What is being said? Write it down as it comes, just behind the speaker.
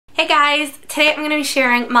Hey guys, today I'm going to be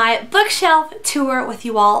sharing my bookshelf tour with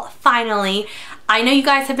you all, finally. I know you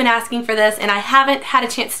guys have been asking for this and I haven't had a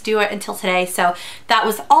chance to do it until today, so that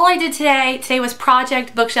was all I did today. Today was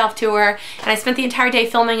Project Bookshelf Tour and I spent the entire day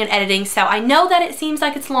filming and editing, so I know that it seems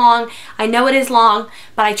like it's long. I know it is long,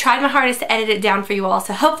 but I tried my hardest to edit it down for you all,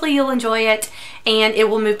 so hopefully you'll enjoy it and it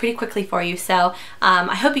will move pretty quickly for you. So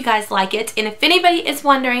I hope you guys like it. And if anybody is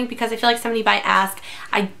wondering, because I feel like somebody might ask,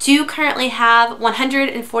 I do currently have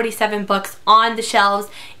 147 books on the shelves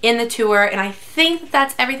in the tour, and I think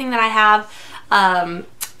that's everything that I have.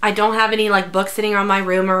 I don't have any like books sitting around my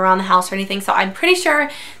room or around the house or anything, so I'm pretty sure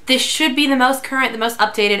this should be the most current, the most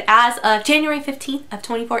updated as of January 15th of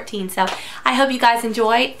 2014. So I hope you guys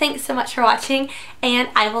enjoy. Thanks so much for watching, and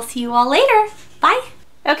I will see you all later. Bye!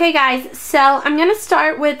 Okay guys, so I'm going to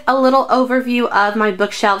start with a little overview of my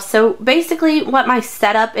bookshelf. So basically what my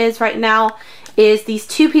setup is right now is these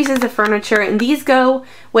two pieces of furniture, and these go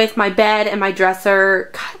with my bed and my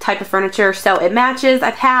dresser type of furniture, so it matches.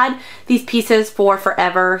 I've had these pieces for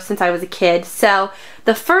forever, since I was a kid. So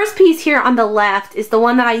the first piece here on the left is the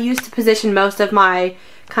one that I use to position most of my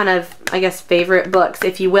kind of, I guess, favorite books,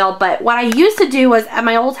 if you will. But what I used to do was, at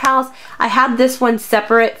my old house, I had this one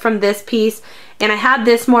separate from this piece, and I had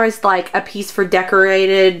this more as like a piece for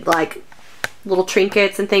decorated, like little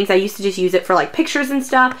trinkets and things. I used to just use it for like pictures and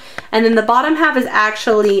stuff. And then the bottom half is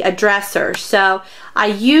actually a dresser, so I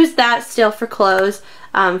use that still for clothes,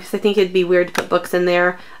 because I think it'd be weird to put books in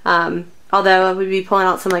there, although I would be pulling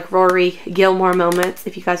out some like Rory Gilmore moments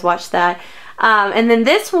if you guys watch that. And then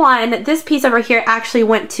this piece over here actually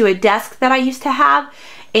went to a desk that I used to have,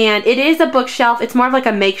 and it is a bookshelf. It's more of like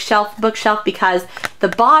a makeshelf bookshelf because the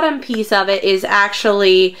bottom piece of it is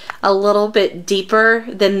actually a little bit deeper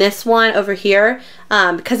than this one over here,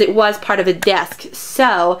 because it was part of a desk.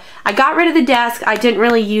 So I got rid of the desk. I didn't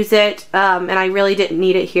really use it, and I really didn't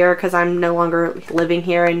need it here because I'm no longer living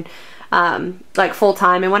here and like full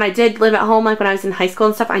time. And when I did live at home, like when I was in high school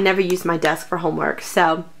and stuff, I never used my desk for homework.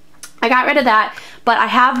 So I got rid of that, but I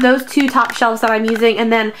have those two top shelves that I'm using,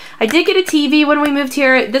 and then I did get a TV when we moved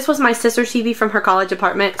here. This was my sister's TV from her college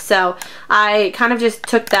apartment, so I kind of just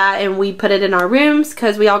took that and we put it in our rooms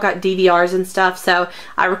because we all got DVRs and stuff, so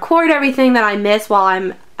I record everything that I miss while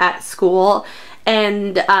I'm at school.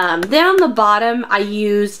 And then on the bottom, I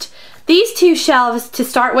used these two shelves to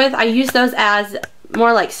start with. I used those as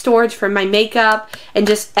more like storage for my makeup and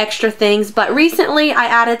just extra things, but recently I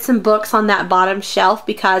added some books on that bottom shelf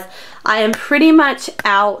because I am pretty much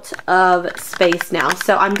out of space now.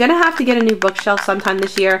 So I'm gonna have to get a new bookshelf sometime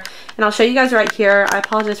this year, and I'll show you guys right here. I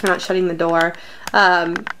apologize for not shutting the door,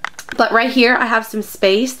 but right here I have some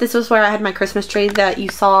space. This was where I had my Christmas tree that you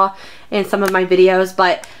saw in some of my videos,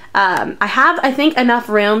 but I have, I think, enough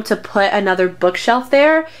room to put another bookshelf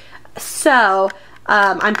there. So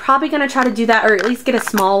I'm probably going to try to do that, or at least get a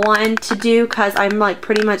small one to do, because I'm like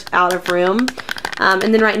pretty much out of room.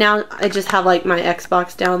 And then right now I just have like my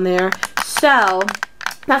Xbox down there. So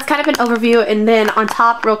that's kind of an overview. And then on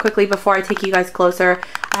top, real quickly before I take you guys closer,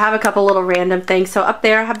 I have a couple little random things. So up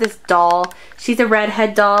there I have this doll. She's a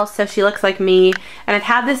redhead doll, so she looks like me. And I've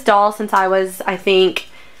had this doll since I was, I think,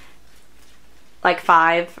 like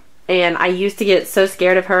 5. And I used to get so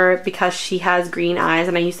scared of her because she has green eyes,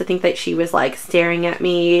 and I used to think that she was like staring at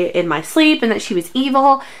me in my sleep and that she was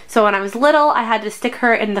evil. So when I was little, I had to stick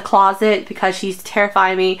her in the closet because she used to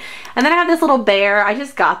terrify me. And then I have this little bear. I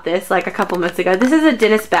just got this like a couple months ago. This is a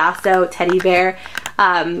Dennis Basso teddy bear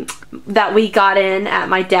that we got in at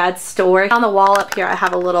my dad's store. On the wall up here, I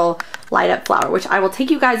have a little light up flower, which I will take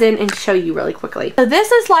you guys in and show you really quickly. So this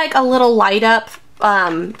is like a little light up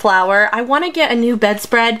flower. I want to get a new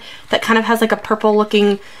bedspread that kind of has like a purple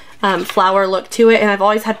looking flower look to it, and I've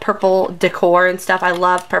always had purple decor and stuff. I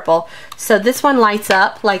love purple. So this one lights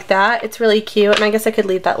up like that. It's really cute, and I guess I could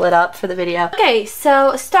leave that lit up for the video. Okay,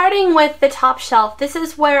 so starting with the top shelf, this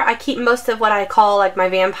is where I keep most of what I call like my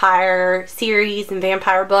vampire series and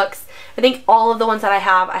vampire books. I think all of the ones that I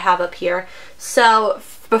have up here. So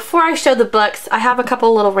before I show the books, I have a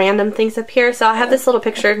couple little random things up here. So I have this little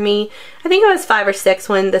picture of me. I think I was 5 or 6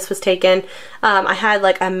 when this was taken. I had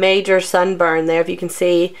like a major sunburn there, if you can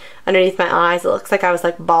see underneath my eyes. It looks like I was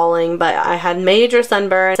like bawling, but I had major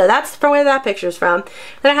sunburn. So that's from where that picture's from.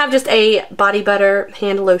 Then I have just a body butter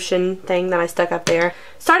hand lotion thing that I stuck up there.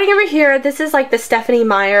 Starting over here, this is like the Stephenie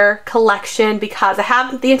Meyer collection because I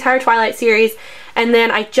have the entire Twilight series, and then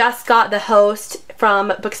I just got the Host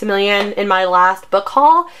from Books A Million in my last book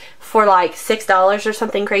haul for like $6 or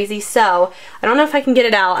something crazy. So I don't know if I can get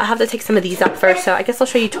it out. I have to take some of these out first, so I guess I'll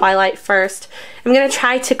show you Twilight first. I'm going to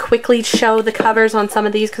try to quickly show the covers on some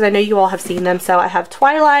of these because I know you all have seen them. So I have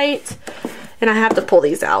Twilight, And I have to pull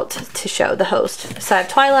these out to show the host. So I have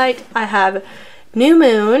Twilight, I have New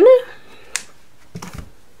Moon,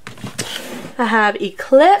 I have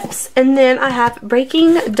Eclipse, and then I have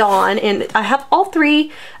Breaking Dawn, and I have all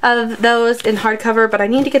 3 of those in hardcover, but I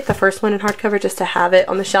need to get the first one in hardcover just to have it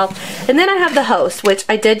on the shelf. And then I have The Host, which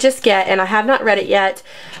I did just get, and I have not read it yet,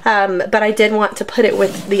 but I did want to put it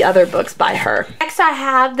with the other books by her. Next I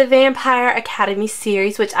have the Vampire Academy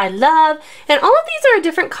series, which I love, and all of these are a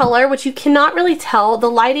different color, which you cannot really tell.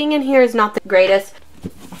 The lighting in here is not the greatest.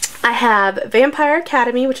 I have Vampire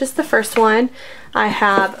Academy, which is the first one. I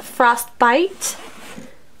have Frostbite,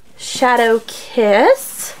 Shadow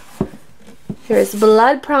Kiss, there's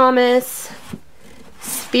Blood Promise,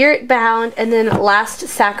 Spirit Bound, and then Last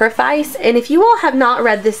Sacrifice. And if you all have not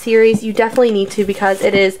read this series, you definitely need to, because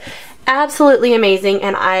it is absolutely amazing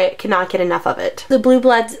and I cannot get enough of it. The Blue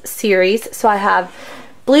Bloods series, so I have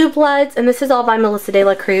Blue Bloods, and this is all by Melissa De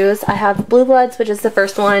La Cruz. I have Blue Bloods, which is the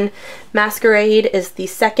first one. Masquerade is the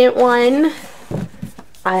second one.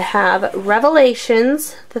 I have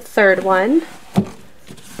Revelations, the third one.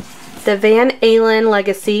 The Van Allen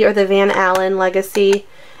Legacy, or the Van Allen Legacy.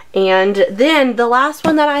 And then the last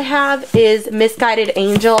one that I have is Misguided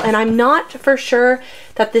Angel, and I'm not for sure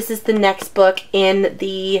that this is the next book in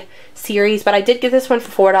the series, but I did get this one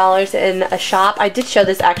for $4 in a shop. I did show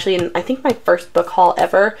this actually in, I think, my first book haul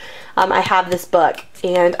ever. I have this book,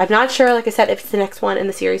 and I'm not sure, like I said, if it's the next one in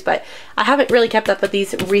the series, but I haven't really kept up with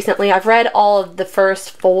these recently. I've read all of the first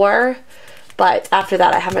 4, but after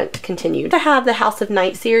that I haven't continued. I have the House of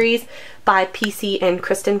Night series by PC and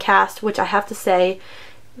Kristen Cast, which I have to say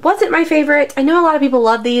wasn't my favorite. I know a lot of people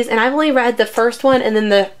love these, and I've only read the first one and then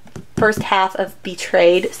the first half of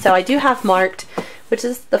Betrayed, so I do have Marked, which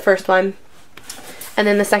is the first one, and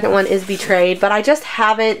then the second one is Betrayed, but I just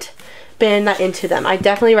haven't been that into them. I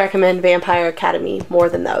definitely recommend Vampire Academy more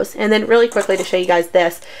than those. And then really quickly to show you guys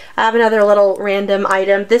this, I have another little random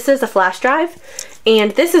item. This is a flash drive,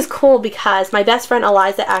 and this is cool because my best friend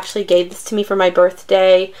Eliza actually gave this to me for my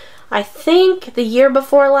birthday, I think the year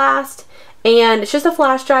before last, and it's just a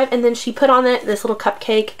flash drive, and then she put on it this little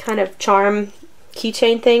cupcake kind of charm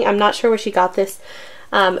keychain thing. I'm not sure where she got this,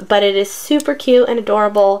 but it is super cute and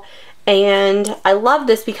adorable. And I love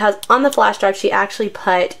this because on the flash drive she actually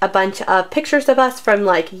put a bunch of pictures of us from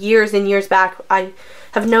like years and years back. I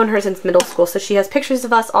have known her since middle school, so she has pictures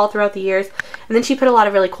of us all throughout the years, and then she put a lot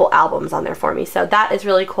of really cool albums on there for me, so that is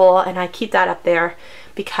really cool, and I keep that up there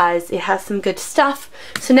because it has some good stuff.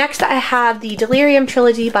 So next I have the Delirium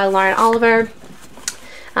trilogy by Lauren Oliver.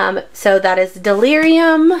 So that is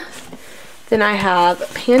Delirium, then I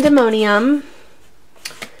have Pandemonium,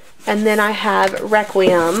 and then I have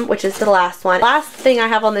Requiem, which is the last one. Last thing I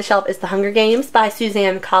have on the shelf is The Hunger Games by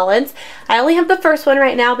Suzanne Collins. I only have the first one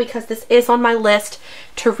right now because this is on my list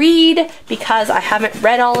to read because I haven't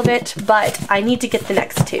read all of it, but I need to get the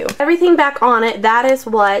next 2. Everything back on it, that is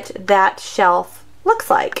what that shelf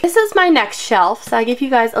looks like. This is my next shelf, so I give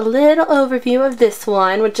you guys a little overview of this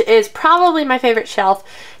one, which is probably my favorite shelf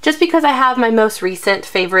just because I have my most recent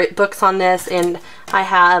favorite books on this, and I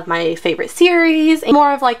have my favorite series and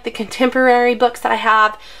more of like the contemporary books that I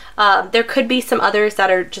have. There could be some others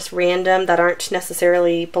that are just random that aren't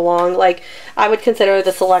necessarily belong. Like I would consider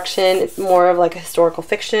the selection more of like a historical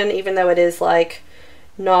fiction, even though it is like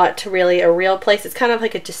not really a real place. It's kind of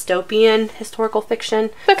like a dystopian historical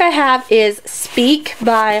fiction. The book I have is Speak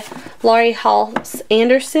by Laurie Halse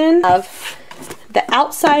Anderson. Of The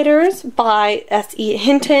Outsiders by S.E.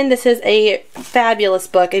 Hinton. This is a fabulous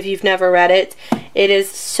book if you've never read it. It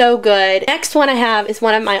is so good. Next one I have is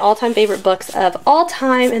one of my all-time favorite books of all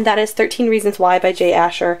time, and that is 13 Reasons Why by Jay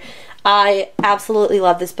Asher. I absolutely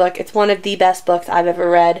love this book. It's one of the best books I've ever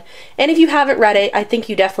read. And if you haven't read it, I think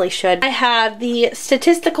you definitely should. I have The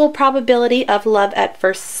Statistical Probability of Love at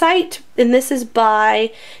First Sight, and this is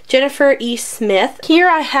by Jennifer E. Smith. Here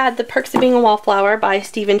I had The Perks of Being a Wallflower by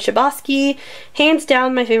Stephen Chbosky. Hands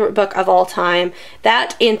down my favorite book of all time.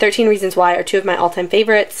 That and 13 Reasons Why are 2 of my all-time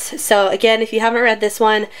favorites. So again, if you haven't read this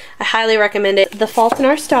one, I highly recommend it. The Fault in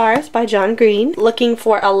Our Stars by John Green. Looking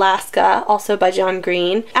for Alaska, also by John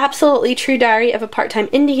Green. Absolutely True Diary of a Part-Time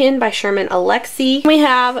Indian by Sherman Alexie. We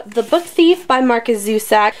have The Book Thief by Marcus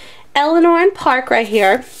Zusak. Eleanor and Park right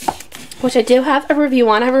here, which I do have a review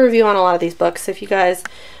on. I have a review on a lot of these books, so if you guys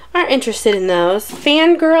are interested in those.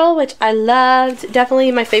 Fangirl, which I loved.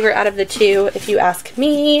 Definitely my favorite out of the 2, if you ask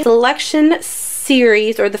me. Selection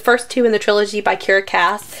series, or the first 2 in the trilogy by Kira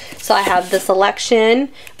Cass. So I have The Selection,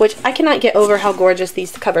 which I cannot get over how gorgeous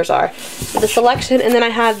these covers are. So The Selection, and then I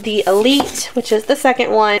have The Elite, which is the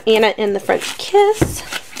second one. Anna and the French Kiss.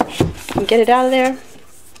 And get it out of there.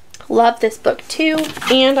 Love this book too.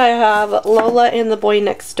 And I have Lola and the Boy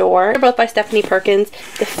Next Door. They're both by Stephanie Perkins.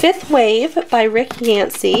 The Fifth Wave by Rick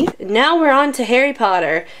Yancey. Now we're on to Harry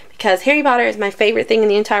Potter, because Harry Potter is my favorite thing in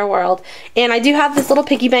the entire world. And I do have this little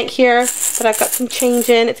piggy bank here that I've got some change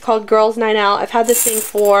in. It's called Girls Night Out. I've had this thing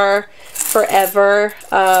for forever.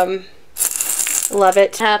 Love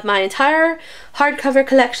it. I have my entire hardcover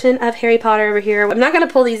collection of Harry Potter over here. I'm not going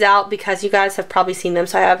to pull these out because you guys have probably seen them.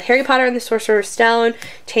 So I have Harry Potter and the Sorcerer's Stone,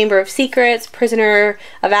 Chamber of Secrets, Prisoner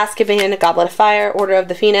of Azkaban, Goblet of Fire, Order of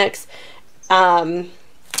the Phoenix, The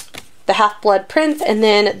Half-Blood Prince, and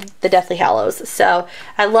then the Deathly Hallows. So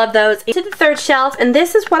I love those. To the third shelf, and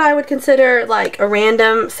this is what I would consider like a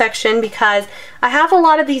random section, because I have a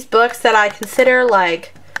lot of these books that I consider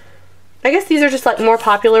like, I guess these are just like more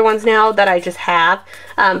popular ones now that I just have.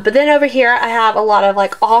 But then over here I have a lot of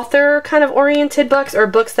like author kind of oriented books, or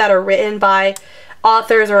books that are written by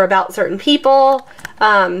authors or about certain people,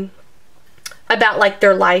 about like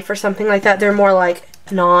their life or something like that. They're more like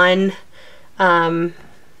non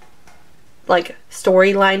like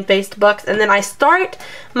storyline based books. And then I start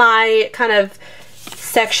my kind of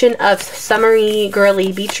section of summery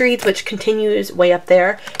girly beach reads, which continues way up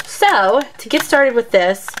there. So to get started with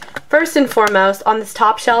this, first and foremost, on this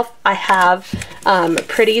top shelf I have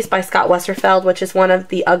Pretties by Scott Westerfeld, which is one of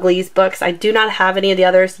the Uglies books. I do not have any of the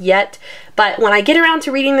others yet, but when I get around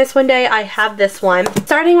to reading this one day, I have this one.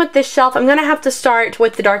 Starting with this shelf, I'm gonna have to start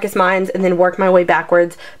with The Darkest Minds and then work my way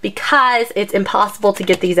backwards, because it's impossible to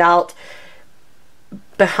get these out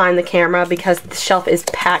behind the camera because the shelf is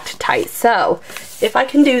packed tight. So if I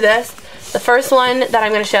can do this, the first one that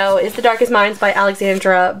I'm going to show is The Darkest Minds by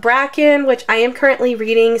Alexandra Bracken, which I am currently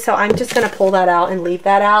reading, so I'm just going to pull that out and leave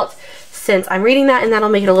that out since I'm reading that, and that'll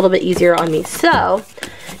make it a little bit easier on me. So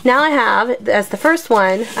now I have, as the first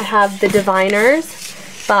one, I have The Diviners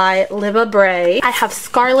by Libba Bray. I have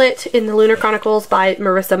Scarlet in the Lunar Chronicles by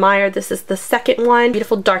Marissa Meyer. This is the second one.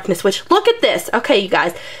 Beautiful Darkness, which, look at this. Okay, you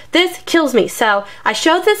guys, this kills me. So I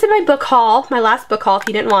showed this in my book haul, my last book haul, if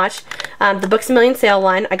you didn't watch, the Books A Million sale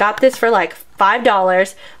one. I got this for like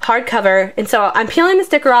 $5 hardcover, and so I'm peeling the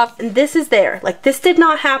sticker off, and this is there. Like, this did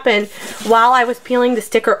not happen while I was peeling the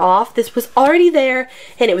sticker off. This was already there,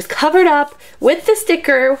 and it was covered up with the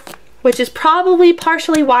sticker, which is probably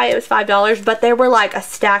partially why it was $5, but there were like a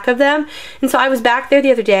stack of them. And so I was back there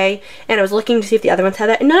the other day and I was looking to see if the other ones had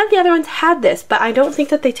that, and none of the other ones had this, but I don't think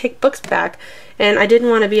that they take books back, and I didn't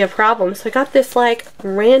want to be a problem. So I got this like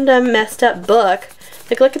random messed up book.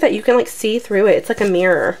 Like, look at that, you can like see through it. It's like a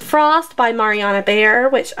mirror. Frost by Mariana Baer,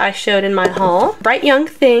 which I showed in my haul. Bright Young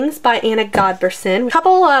Things by Anna Godberson. A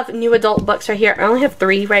couple of new adult books right here. I only have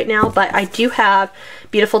 3 right now, but I do have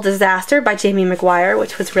Beautiful Disaster by Jamie McGuire,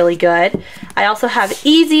 which was really good. I also have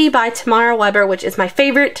Easy by Tamara Weber, which is my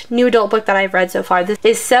favorite new adult book that I've read so far. This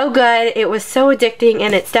is so good. It was so addicting,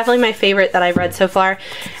 and it's definitely my favorite that I've read so far.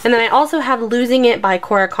 And then I also have Losing It by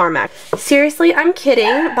Cora Carmack. Seriously, I'm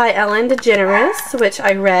Kidding by Ellen DeGeneres, which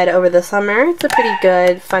I read over the summer. It's a pretty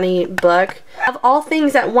good, funny book. I have All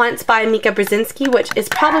Things at Once by Mika Brzezinski, which is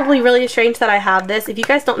probably really strange that I have this. If you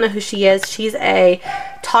guys don't know who she is, she's a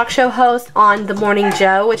talk show host on The Morning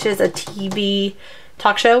Joe, which is a TV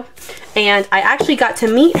talk show. And I actually got to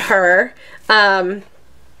meet her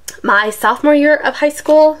my sophomore year of high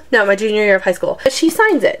school. No, my junior year of high school. But she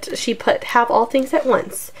signs it. She put Have All Things at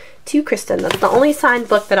Once to Kristen. That's the only signed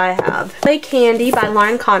book that I have. Play Candy by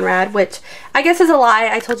Lauren Conrad, which I guess is a lie.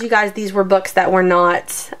 I told you guys these were books that were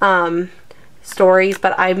not stories,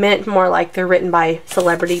 but I meant more like they're written by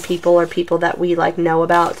celebrity people or people that we like know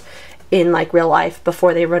about in like real life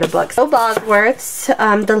before they wrote a book. So Bosworth's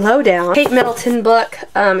The Lowdown, Kate Middleton book.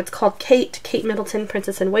 It's called Kate Middleton,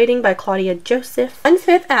 Princess in Waiting by Claudia Joseph. On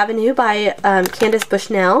Fifth Avenue by Candace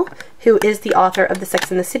Bushnell, who is the author of the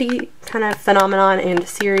Sex and the City kind of phenomenon and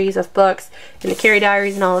series of books, and the Carrie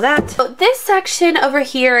Diaries and all of that. So this section over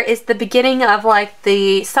here is the beginning of like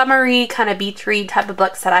the summery kind of beach read type of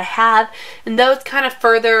books that I have, and those kind of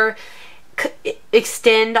further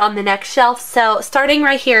extend on the next shelf. So starting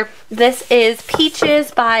right here, this is Peaches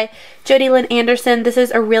by Jodi Lynn Anderson. This is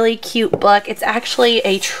a really cute book. It's actually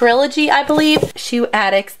a trilogy, I believe. Shoe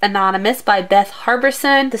Addicts Anonymous by Beth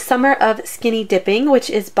Harbison. The Summer of Skinny Dipping, which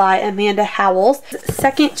is by Amanda Howells.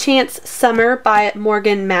 Second Chance Summer by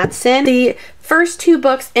Morgan Matson. The first 2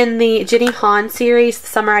 books in the Jenny Han series, the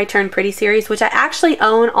Summer I Turned Pretty series, which I actually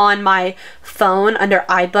own on my phone under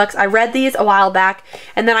iBooks. I read these a while back,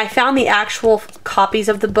 and then I found the actual copies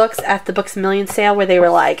of the books at the Books A Million sale where they were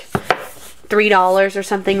like $3 or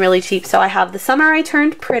something really cheap. So I have The Summer I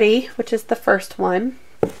Turned Pretty, which is the first one.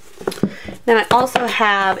 Then I also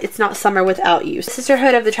have It's Not Summer Without You,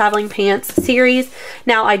 Sisterhood of the Traveling Pants series.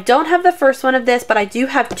 Now, I don't have the first one of this, but I do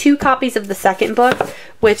have 2 copies of the second book,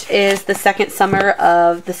 which is the second summer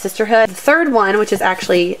of the Sisterhood. The third one, which is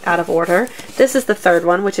actually out of order, this is the third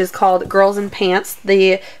one, which is called Girls in Pants,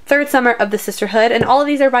 the third summer of the Sisterhood. And all of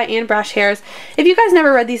these are by Anne Brash Harris. If you guys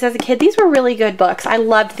never read these as a kid, these were really good books. I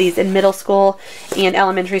loved these in middle school and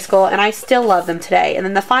elementary school, and I still love them today. And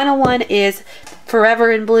then the final one is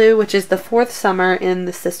Forever in Blue, which is the 4th summer in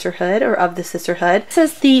the Sisterhood, or of the Sisterhood. This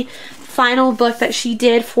is the final book that she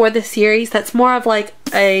did for the series. That's more of like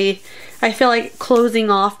a, I feel like,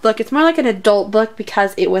 closing off book. It's more like an adult book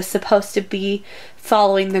because it was supposed to be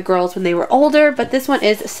following the girls when they were older, but this one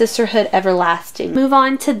is Sisterhood Everlasting. Move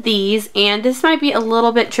on to these, and this might be a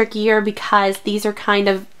little bit trickier because these are kind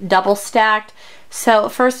of double stacked. So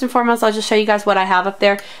first and foremost, I'll just show you guys what I have up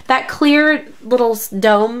there. That clear little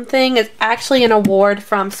dome thing is actually an award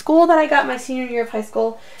from school that I got my senior year of high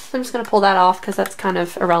school. So I'm just going to pull that off because that's kind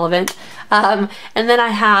of irrelevant. And then I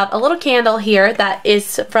have a little candle here that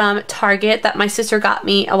is from Target that my sister got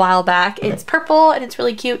me a while back. It's purple and it's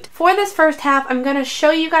really cute. For this first half, I'm going to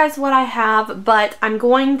show you guys what I have, but I'm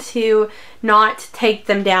going to not take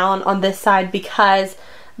them down on this side because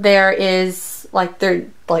there is, like, they're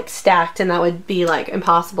like stacked and that would be like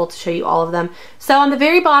impossible to show you all of them. So on the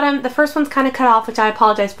very bottom, the first one's kind of cut off, which I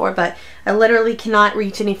apologize for, but I literally cannot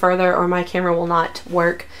reach any further or my camera will not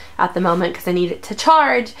work at the moment because I need it to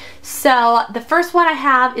charge. So the first one I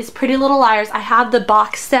have is Pretty Little Liars. I have the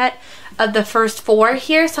box set of the first 4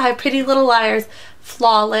 here. So I have Pretty Little Liars,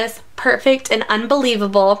 Flawless, Perfect, and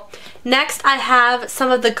Unbelievable. Next, I have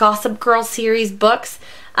some of the Gossip Girl series books.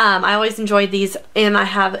 I always enjoyed these, and I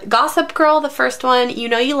have Gossip Girl, the first one, You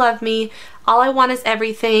Know You Love Me, All I Want Is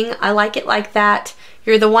Everything, I Like It Like That,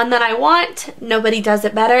 You're the One That I Want, Nobody Does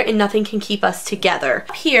It Better, and Nothing Can Keep Us Together.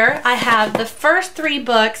 Here I have the first 3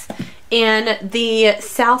 books in the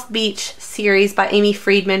South Beach series by Amy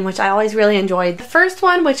Friedman, which I always really enjoyed. The first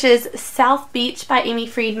one, which is South Beach by Amy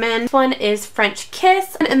Friedman. This one is French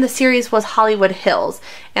Kiss, and the series was Hollywood Hills.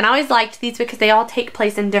 And I always liked these because they all take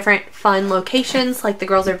place in different fun locations, like the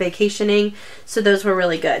girls are vacationing, so those were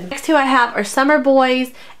really good. Next 2 I have are Summer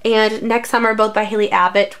Boys and Next Summer, both by Haley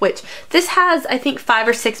Abbott, which this has, I think, 5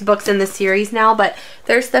 or 6 books in the series now, but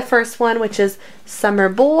there's the first one, which is Summer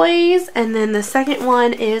Boys, and then the second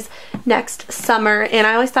one is Next Summer. And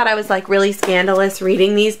I always thought I was like really scandalous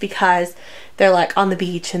reading these because they're like on the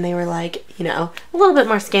beach and they were like, you know, a little bit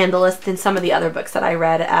more scandalous than some of the other books that I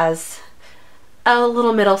read as a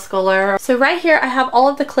little middle schooler. So right here I have all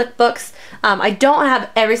of the Click books. I don't have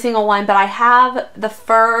every single one, but I have the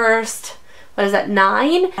first, what is that,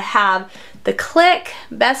 9? I have The Click,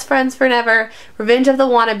 Best Friends Forever, Revenge of the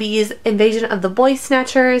Wannabes, Invasion of the Boy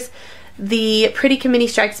Snatchers, The Pretty Committee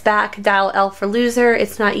Strikes Back, Dial L for Loser,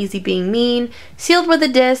 It's Not Easy Being Mean, Sealed with a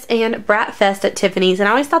Diss, and Brat Fest at Tiffany's. And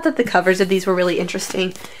I always thought that the covers of these were really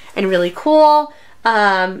interesting and really cool.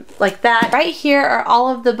 Like that. Right here are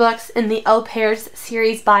all of the books in the Au Pairs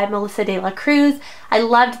series by Melissa de la Cruz. I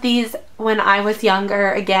loved these when I was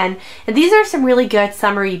younger again, and these are some really good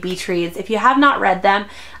summery beach reads. If you have not read them,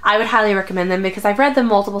 I would highly recommend them because I've read them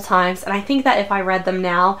multiple times, and I think that if I read them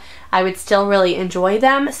now, I would still really enjoy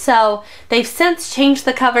them. So they've since changed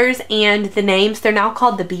the covers and the names. They're now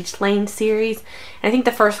called the Beach Lane series, and I think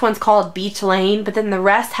the first one's called Beach Lane, but then the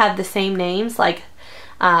rest have the same names, like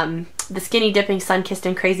the Skinny Dipping, Sun-Kissed,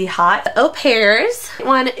 and Crazy Hot. The Au Pairs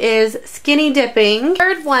one is Skinny Dipping.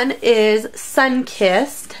 Third one is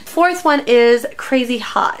Sun-Kissed. Fourth one is Crazy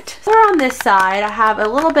Hot. So on this side, I have a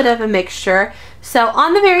little bit of a mixture. So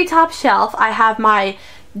on the very top shelf, I have my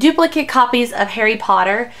duplicate copies of Harry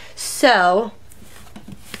Potter. So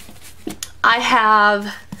I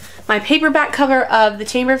have my paperback cover of The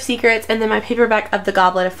Chamber of Secrets and then my paperback of The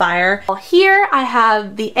Goblet of Fire. Here I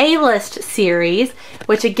have the A-List series,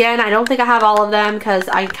 which again, I don't think I have all of them because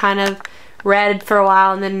I kind of read for a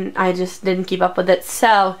while and then I just didn't keep up with it.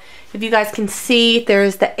 So if you guys can see,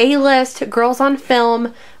 there's the A-List, Girls on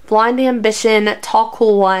Film, Blind Ambition, Tall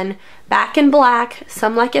Cool One, Back in Black,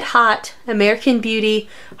 Some Like It Hot, American Beauty,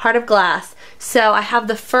 Heart of Glass. So I have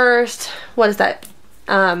the first, what is that,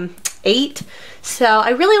 8. So I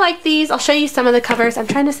really like these. I'll show you some of the covers. I'm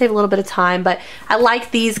trying to save a little bit of time, but I like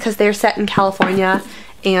these because they're set in California,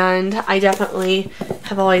 and I definitely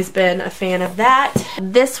have always been a fan of that.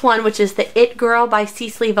 This one, which is The It Girl by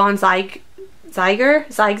Cecily Von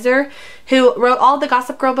Ziegler, who wrote all the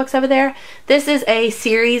Gossip Girl books over there. This is a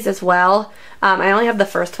series as well. I only have the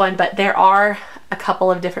first one, but there are a couple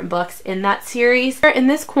of different books in that series. In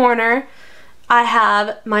this corner, I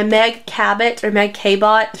have my Meg Cabot or Meg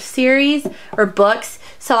Cabot series or books.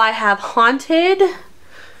 So I have Haunted,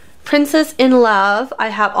 Princess in Love. I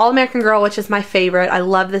have All American Girl, which is my favorite. I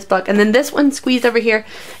love this book. And then this one squeezed over here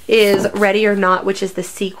is Ready or Not, which is the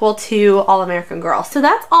sequel to All American Girl. So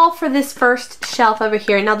that's all for this first shelf over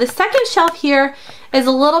here. Now the second shelf here is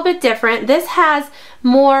a little bit different. This has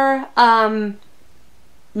more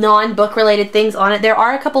non-book related things on it. There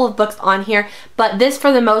are a couple of books on here, but this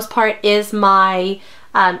for the most part is my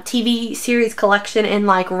TV series collection and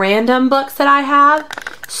like random books that I have.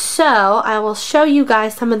 So I will show you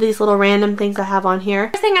guys some of these little random things I have on here.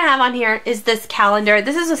 First thing I have on here is this calendar.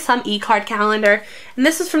 This is a Some E-Card calendar, and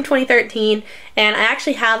this is from 2013, and I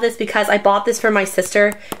actually have this because I bought this for my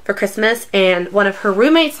sister for Christmas, and one of her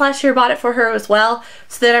roommates last year bought it for her as well,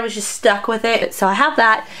 so then I was just stuck with it. So I have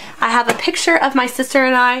that. I have a picture of my sister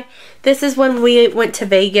and I. This is when we went to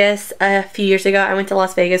Vegas a few years ago. I went to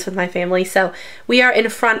Las Vegas with my family, so we are in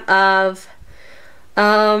front of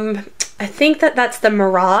I think that's the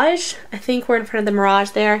Mirage. I think we're in front of the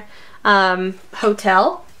Mirage there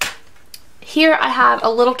hotel. Here I have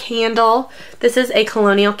a little candle. This is a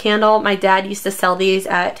colonial candle. My dad used to sell these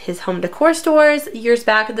at his home decor stores years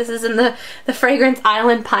back. This is in the Fragrance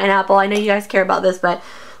Island Pineapple. I know you guys care about this, but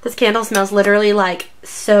this candle smells literally like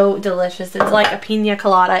so delicious. It's like a pina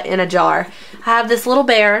colada in a jar. I have this little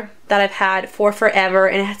bear that I've had for forever,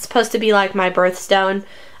 and it's supposed to be like my birthstone,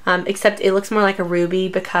 except it looks more like a ruby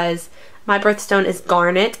because my birthstone is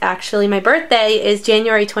garnet. Actually, my birthday is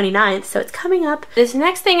January 29th, so it's coming up. This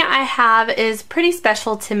next thing I have is pretty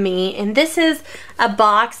special to me, and this is a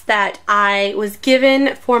box that I was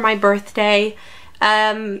given for my birthday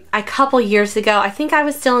a couple years ago. I think I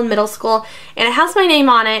was still in middle school, and it has my name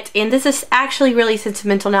on it, and this is actually really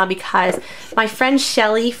sentimental now because my friend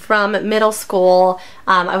Shelly from middle school,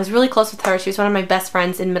 I was really close with her. She was one of my best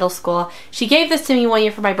friends in middle school. She gave this to me one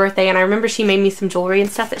year for my birthday, and I remember she made me some jewelry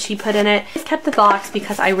and stuff that she put in it. I kept the box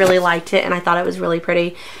because I really liked it and I thought it was really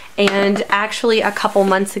pretty. And actually a couple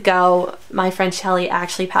months ago, my friend Shelly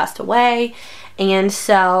actually passed away. And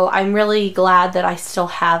so I'm really glad that I still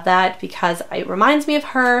have that because it reminds me of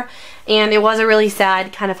her, and it was a really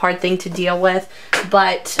sad, kind of hard thing to deal with,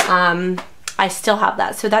 but I still have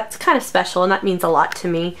that. So that's kind of special, and that means a lot to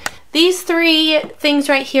me. These three things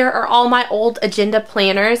right here are all my old agenda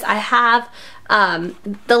planners. I have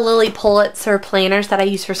the Lily Pulitzer planners that I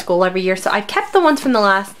use for school every year. So I've kept the ones from the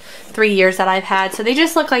last 3 years that I've had. So they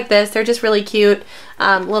just look like this. They're just really cute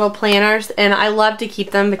little planners, and I love to keep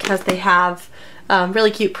them because they have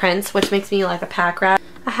really cute prints, which makes me like a pack rat.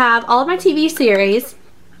 I have all of my TV series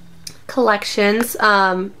collections,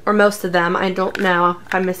 or most of them. I don't know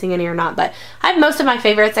if I'm missing any or not, but I have most of my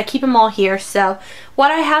favorites. I keep them all here. So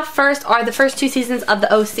what I have first are the first 2 seasons of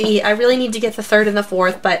the OC. I really need to get the 3rd and the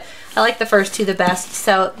 4th, but I like the first 2 the best.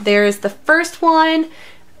 So there's the first one.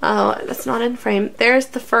 Oh, that's not in frame. There's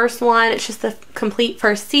the first one. It's just the complete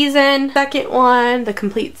first season. Second one, the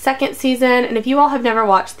complete second season. And if you all have never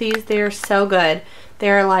watched these, they're so good.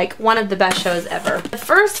 They're like one of the best shows ever. The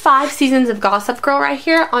first 5 seasons of Gossip Girl right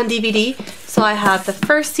here on DVD. So I have the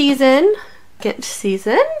first season, second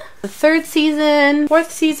season, the 3rd season, 4th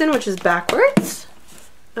season, which is backwards.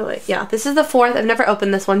 Oh wait, yeah, this is the 4th. I've never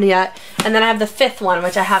opened this one yet. And then I have the 5th one,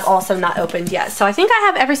 which I have also not opened yet. So I think I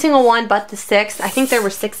have every single one but the 6th. I think there were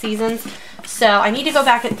 6 seasons. So I need to go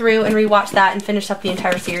back through and rewatch that and finish up the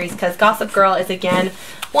entire series because Gossip Girl is, again,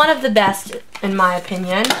 one of the best in my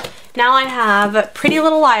opinion. Now I have Pretty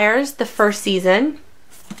Little Liars, the 1st season.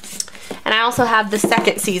 And I also have the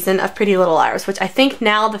 2nd season of Pretty Little Liars, which I think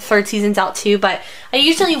now the 3rd season's out too, but I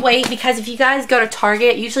usually wait because if you guys go to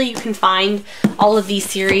Target, usually you can find all of these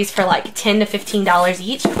series for like $10 to $15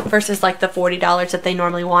 each versus like the $40 that they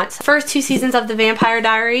normally want. So first 2 seasons of The Vampire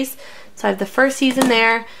Diaries. So I have the 1st season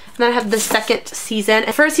there, and then I have the 2nd season.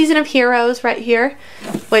 And 1st season of Heroes right here,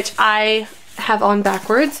 which I have on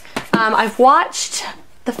backwards. I've watched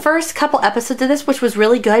the first couple episodes of this, which was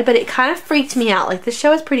really good, but it kind of freaked me out. Like, this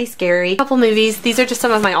show is pretty scary. A couple movies. These are just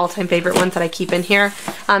some of my all-time favorite ones that I keep in here.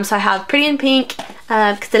 So I have Pretty in Pink,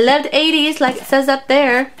 because I love the 80s, like it says up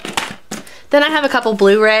there. Then I have a couple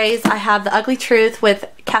Blu-rays. I have The Ugly Truth with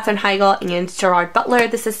Katherine Heigl and Gerard Butler.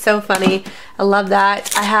 This is so funny. I love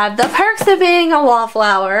that. I have The Perks of Being a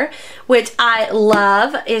Wallflower, which I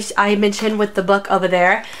love, as I mentioned with the book over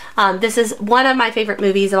there. This is one of my favorite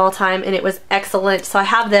movies of all time, and it was excellent. So I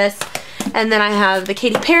have this. And then I have the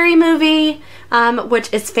Katy Perry movie,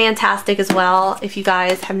 which is fantastic as well. If you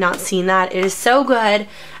guys have not seen that, it is so good.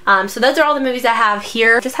 So those are all the movies I have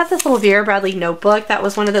here. Just have this little Vera Bradley notebook. That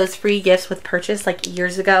was one of those free gifts with purchase like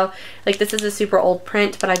years ago. Like this is a super old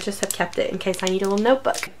print, but I just have kept it in case I need a little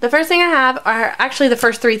notebook. The first thing I have are, actually the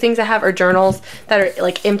first three things I have are journals that are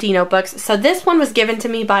like empty notebooks. So this one was given to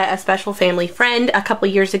me by a special family friend a couple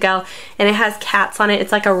years ago, and it has cats on it.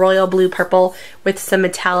 It's like a royal blue purple with some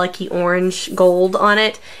metallic-y orange gold on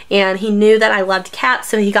it, and he knew that I loved cats,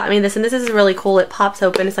 so he got me this, and this is really cool. It pops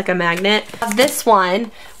open. It's like a magnet. This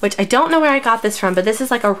one, which I don't know where I got this from, but this is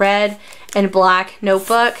like a red and black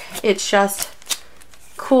notebook. It's just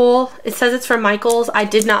cool. It says it's from Michaels. I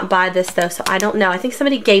did not buy this though, so I don't know. I think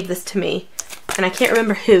somebody gave this to me, and I can't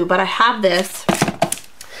remember who, but I have this.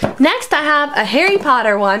 Next, I have a Harry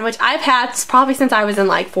Potter one, which I've had probably since I was in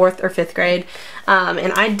like 4th or 5th grade.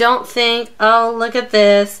 And I don't think, oh, look at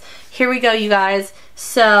this. Here we go, you guys.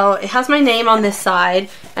 So it has my name on this side,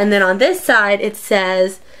 and then on this side it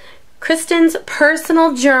says, Kristen's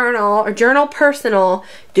personal journal, or journal personal,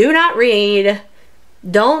 do not read,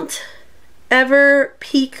 don't ever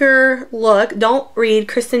peek or look, don't read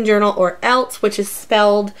Kristen journal or else, which is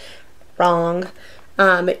spelled wrong.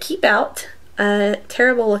 Keep out. A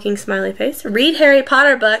terrible looking smiley face. Read Harry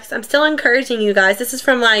Potter books. I'm still encouraging you guys. This is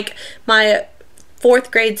from like my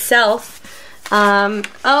 4th grade self.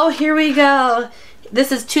 Oh, here we go.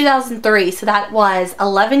 This is 2003, so that was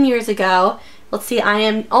 11 years ago. Let's see, I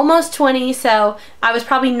am almost 20, so I was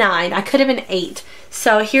probably 9. I could have been 8.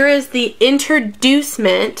 So here is the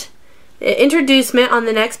introducement on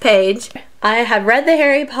the next page. I have read the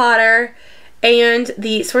Harry Potter and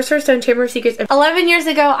the Sorcerer's Stone Chamber of Secrets. 11 years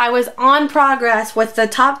ago, I was on progress with the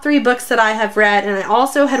top 3 books that I have read, and I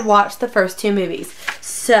also had watched the first 2 movies.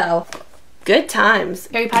 So, good times.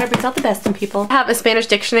 Harry Potter brings out the best in people. I have a Spanish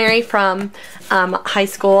dictionary from high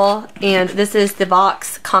school, and this is the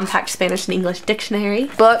Vox Compact Spanish and English Dictionary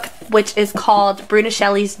book, which is called Bruna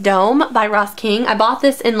Shelley's Dome by Ross King. I bought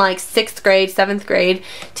this in like 6th grade, 7th grade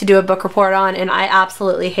to do a book report on, and I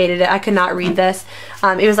absolutely hated it. I could not read this.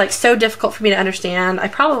 It was like so difficult for me to understand. I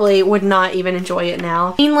probably would not even enjoy it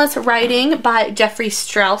now. Meaningless Writing by Jeffrey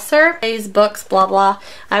Strausser. His books, blah blah.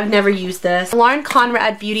 I've never used this. Lauren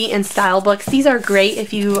Conrad Beauty and Style books. These are great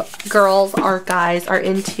if you girls or guys are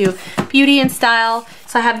into beauty and style.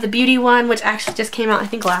 So I have the beauty one, which actually just came out I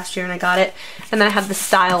think last year and I got it. And then I have the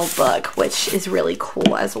style book, which is really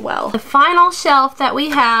cool as well. The final shelf that we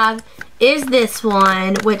have is this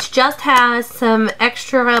one, which just has some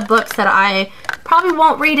extra books that I probably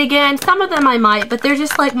won't read again. Some of them I might, but they're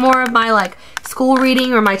just like more of my like school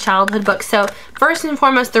reading or my childhood books. So first and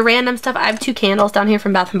foremost, the random stuff. I have 2 candles down here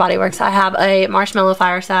from Bath & Body Works. I have a Marshmallow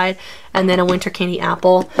Fireside and then a Winter Candy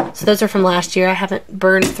Apple. So those are from last year. I haven't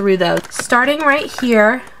burned through those. Starting right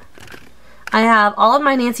here, I have all of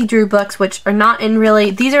my Nancy Drew books, which are not in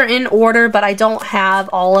really, these are in order, but I don't have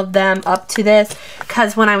all of them up to this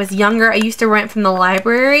because when I was younger, I used to rent from the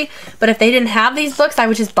library, but if they didn't have these books, I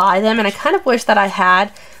would just buy them, and I kind of wish that I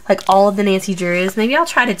had like all of the Nancy Drews. Maybe I'll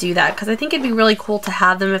try to do that because I think it'd be really cool to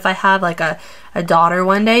have them if I have like a daughter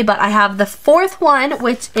one day. But I have the 4th one,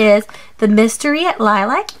 which is The Mystery at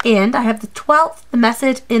Lilac End. I have the 12th, The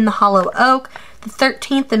Message in the Hollow Oak. The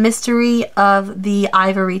 13th, The Mystery of the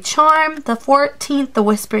Ivory Charm. The 14th, The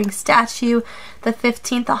Whispering Statue. The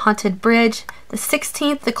 15th, The Haunted Bridge. The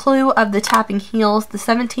 16th, The Clue of the Tapping Heels. The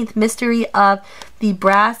 17th, Mystery of the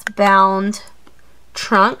Brass Bound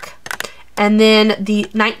Trunk. And then the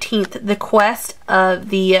 19th, The Quest of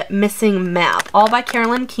the Missing Map, all by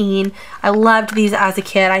Carolyn Keene. I loved these as a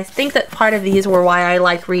kid. I think that part of these were why I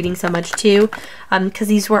like reading so much too, because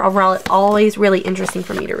these were always really interesting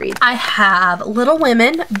for me to read. I have Little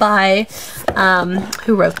Women by,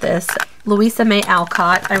 who wrote this? Louisa May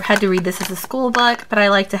Alcott. I had to read this as a school book, but I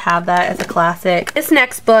like to have that as a classic. This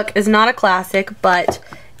next book is not a classic, but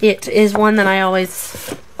it is one that I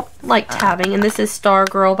always liked having, and this is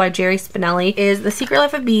Stargirl by Jerry Spinelli. Is The Secret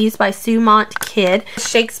Life of Bees by Sue Monk Kidd.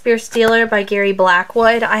 Shakespeare Stealer by Gary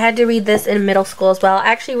Blackwood. I had to read this in middle school as well. I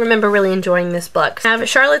actually remember really enjoying this book. I have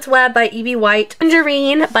Charlotte's Web by E.B. White.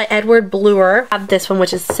 Tangerine by Edward Bluer. I have this one,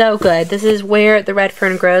 which is so good. This is Where the Red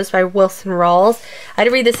Fern Grows by Wilson Rawls. I had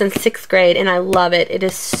to read this in 6th grade, and I love it. It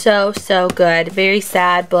is so, so good. Very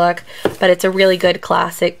sad book, but it's a really good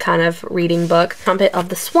classic kind of reading book. Trumpet of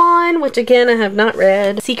the Swan, which again I have not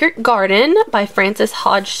read. Secret Garden by Frances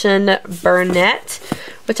Hodgson Burnett,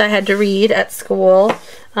 which I had to read at school.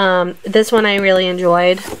 This one I really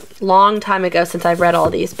enjoyed. Long time ago since I've read all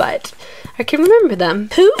these, but I can remember them.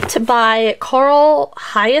 Hoot by Carl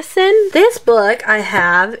Hyacin. This book I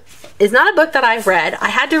have is not a book that I've read. I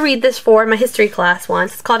had to read this for my history class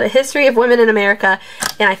once. It's called A History of Women in America,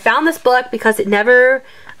 and I found this book because it never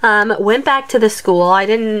went back to the school. I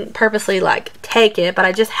didn't purposely like take it, but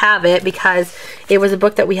I just have it because it was a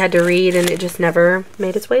book that we had to read and it just never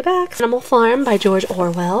made its way back. Animal Farm by George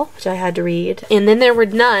Orwell, which I had to read. And Then There Were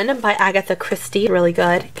None by Agatha Christie. Really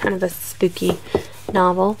good, kind of a spooky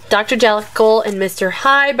novel. Dr. Jekyll and Mr.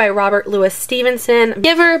 Hyde by Robert Louis Stevenson.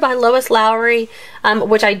 Giver by Lois Lowry,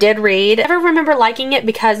 which I did read. I never remember liking it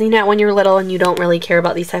because, you know, when you're little and you don't really care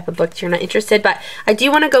about these type of books, you're not interested. But I do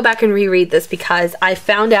want to go back and reread this because I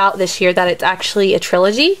found out this year that it's actually a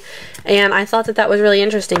trilogy, and I thought that that was really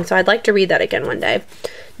interesting, so I'd like to read that again one day.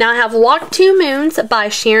 Now I have Walk Two Moons by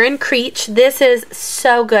Sharon Creech. This is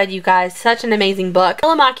so good, you guys. Such an amazing book.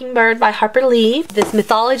 Kill a Mockingbird by Harper Lee. This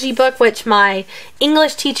mythology book, which my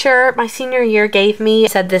English teacher my senior year gave me,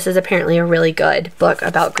 said this is apparently a really good book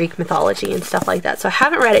about Greek mythology and stuff like that. So I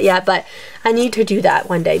haven't read it yet, but I need to do that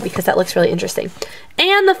one day because that looks really interesting.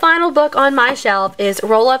 And the final book on my shelf is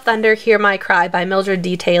Roll Up Thunder, Hear My Cry by Mildred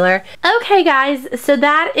D. Taylor. Okay guys, so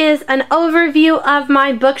that is an overview of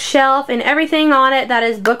my bookshelf and everything on it that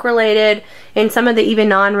is book related and some of the even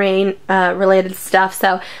non-rain related stuff.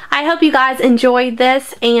 So I hope you guys enjoyed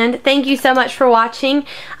this, and thank you so much for watching.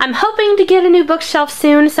 I'm hoping to get a new bookshelf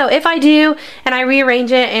soon, so if I do and I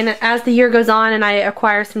rearrange it and as the year goes on and I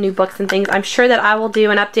acquire some new books and things, I'm sure that I will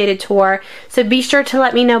do an updated tour. So be sure to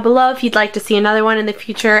let me know below if you'd like to see another one in the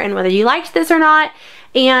future and whether you liked this or not.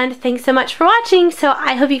 And thanks so much for watching. So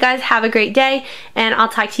I hope you guys have a great day, and I'll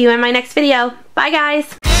talk to you in my next video. Bye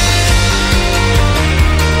guys!